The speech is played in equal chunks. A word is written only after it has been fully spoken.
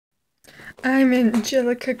I'm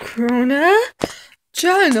Angelica Corona,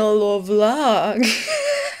 Journal of Vlog.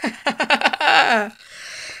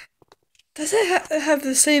 Does it have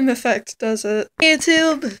the same effect, does it? Hey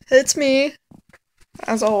YouTube, it's me,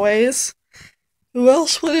 as always. Who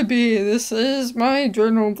else would it be? This is my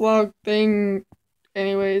journal vlog thing.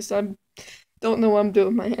 Anyways, I don't know what I'm doing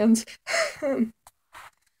with my hands.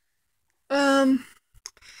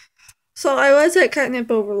 So I was at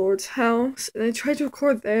Catnip Overlord's house, and I tried to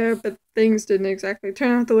record there, but things didn't exactly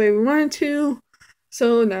turn out the way we wanted to,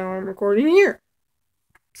 so now I'm recording here.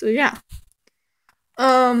 So yeah.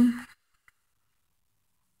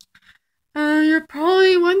 You're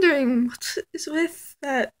probably wondering, what is with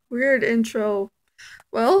that weird intro?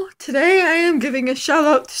 Well, today I am giving a shout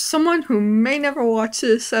out to someone who may never watch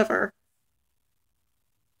this ever.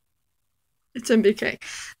 It's MBK.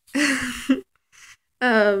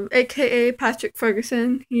 AKA Patrick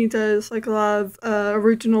Ferguson. He does like a lot of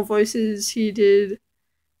original voices. He did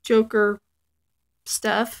Joker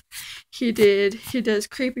stuff. He does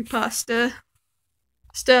creepypasta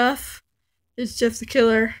stuff. It's Jeff the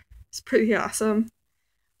Killer. It's pretty awesome.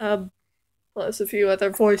 Plus a few other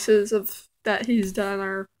voices of that he's done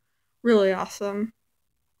are really awesome.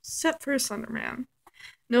 Except for Slenderman.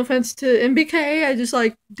 No offense to MBK, I just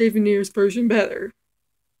like David Neer's version better.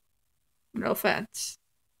 No offense.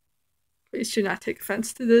 Please do not take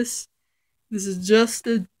offense to this. This is just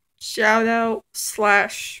a shout out /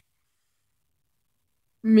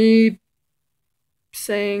 me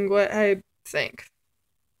saying what I think,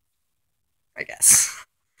 I guess.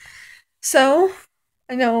 So,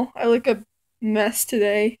 I know I look a mess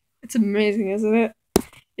today. It's amazing, isn't it?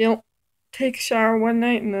 You don't take a shower one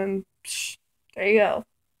night and then there you go.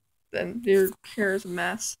 Then your hair is a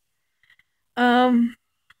mess.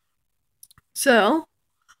 So,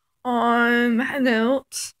 on that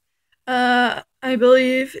note, I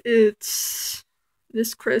believe it's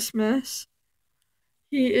this Christmas.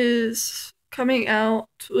 He is coming out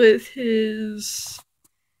with his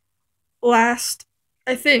last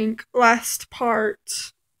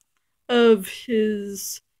part of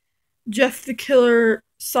his Jeff the Killer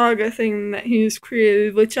saga thing that he's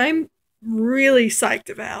created, which I'm really psyched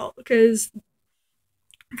about, because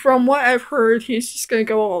from what I've heard, he's just gonna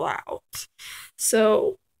go all out.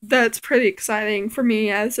 So that's pretty exciting for me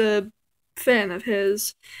as a fan of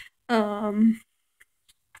his. So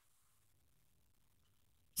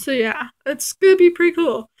yeah, it's gonna be pretty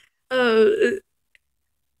cool.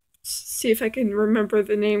 See if I can remember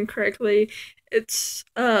the name correctly. It's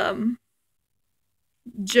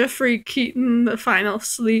Jeffrey Keaton, The Final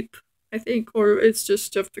Sleep, I think, or it's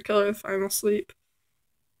just Jeff the Killer, The Final Sleep.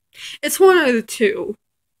 It's one of the two.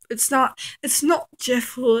 It's not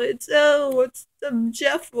Jeff Woods. Oh, it's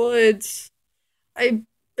Jeff Woods. I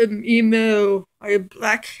am emo. I have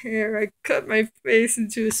black hair. I cut my face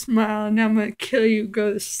into a smile, and now I'm gonna kill you.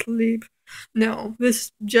 Go to sleep. No,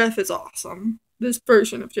 this Jeff is awesome. This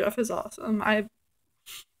version of Jeff is awesome. I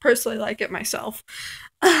personally like it myself.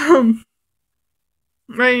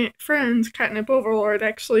 My friend Catnip Overlord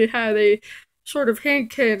actually had a sort of hand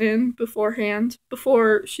cannon beforehand,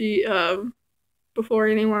 before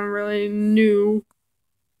anyone really knew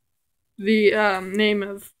the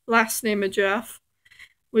last name of Jeff,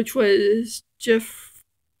 which was Jeff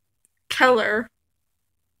Keller.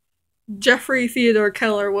 Jeffrey Theodore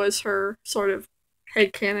Keller was her sort of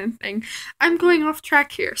headcanon thing. I'm going off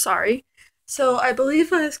track here, sorry. So I believe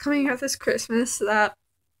that it's coming out this Christmas. That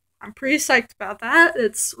I'm pretty psyched about that.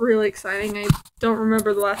 It's really exciting. I don't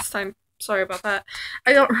remember the last time. Sorry about that.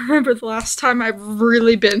 I don't remember the last time I've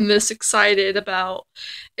really been this excited about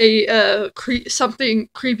a something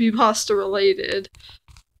creepypasta related,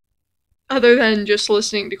 other than just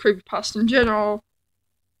listening to creepypasta in general,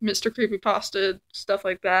 Mr. Creepypasta, stuff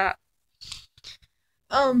like that.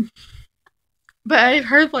 But I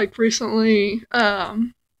heard like recently,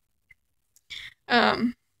 Mr.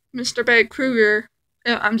 Bad Kruger,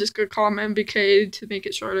 I'm just gonna call him MBK to make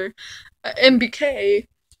it shorter. MBK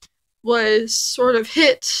was sort of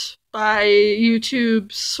hit by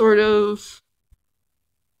YouTube's sort of,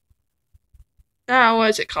 what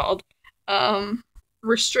is it called?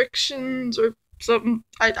 Restrictions or something.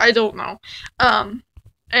 I don't know.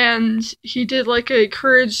 And he did like a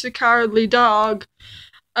Courage the Cowardly Dog.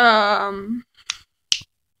 What's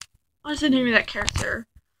the name of that character?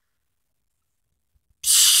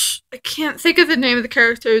 I can't think of the name of the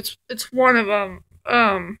character. It's one of them.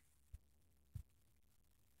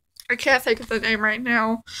 I can't think of the name right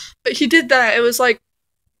now, but he did that. It was like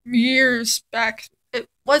years back. It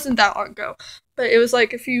wasn't that long ago, but it was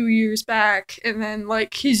like a few years back, and then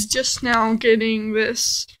like he's just now getting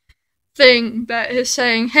this thing that is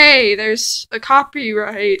saying, "Hey, there's a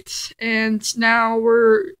copyright, and now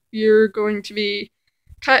you're going to be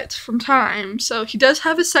cut from time." So he does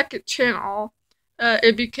have a second channel,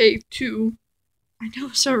 MBK2. I know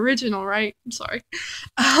it's original, right? I'm sorry.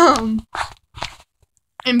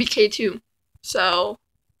 MBK2. So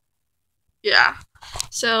yeah.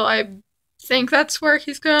 So I think that's where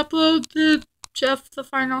he's gonna upload the Jeff the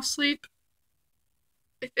Final Sleep.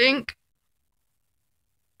 I think.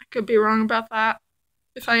 I could be wrong about that.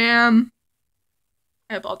 If I am,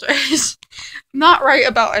 I apologize. I'm not right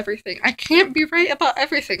about everything. I can't be right about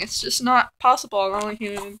everything. It's just not possible. I'm only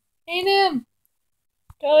human. Hey, Nim!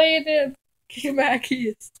 Go eat him! Get back, he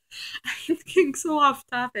is. I'm getting so off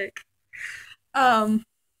topic. So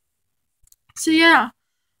yeah.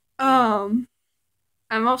 I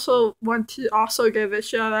also want to also give a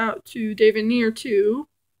shout out to David Neer too.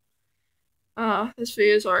 This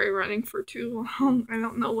video is already running for too long. I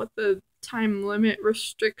don't know what the time limit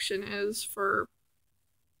restriction is for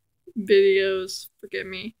videos. Forgive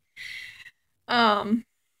me. So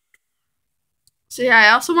yeah, I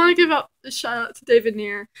also want to give out a shout out to David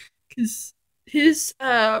Neer because his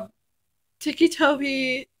Tiki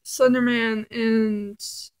Toby, Slenderman, and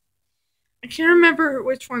I can't remember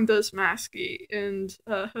which one does Masky and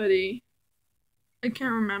Hoodie. I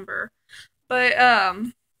can't remember, but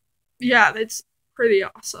yeah, that's pretty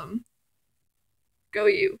awesome. Go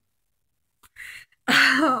you.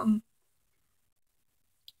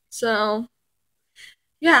 So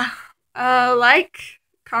yeah, like,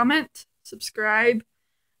 comment, subscribe.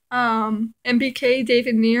 MBK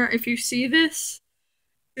David Neer, if you see this,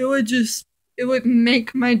 it would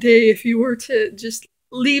make my day if you were to just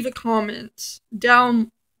leave a comment down.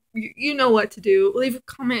 You know what to do. Leave a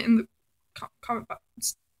comment in the comment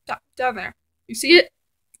box down there. You see it?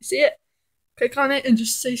 You see it? Click on it and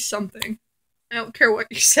just say something. I don't care what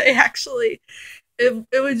you say, actually. It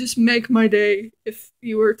would just make my day if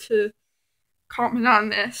you were to comment on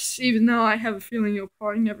this, even though I have a feeling you'll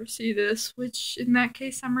probably never see this, which in that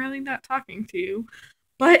case, I'm really not talking to you.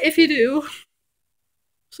 But if you do,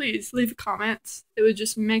 please leave a comment. It would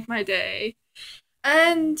just make my day.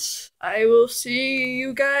 And I will see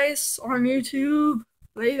you guys on YouTube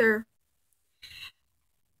later.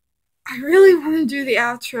 I really want to do the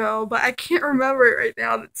outro, but I can't remember it right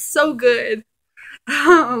now. It's so good.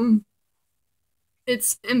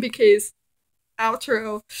 It's MBK's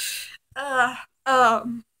outro.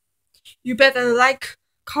 You better like,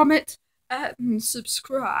 comment, and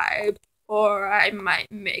subscribe, or I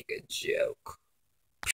might make a joke.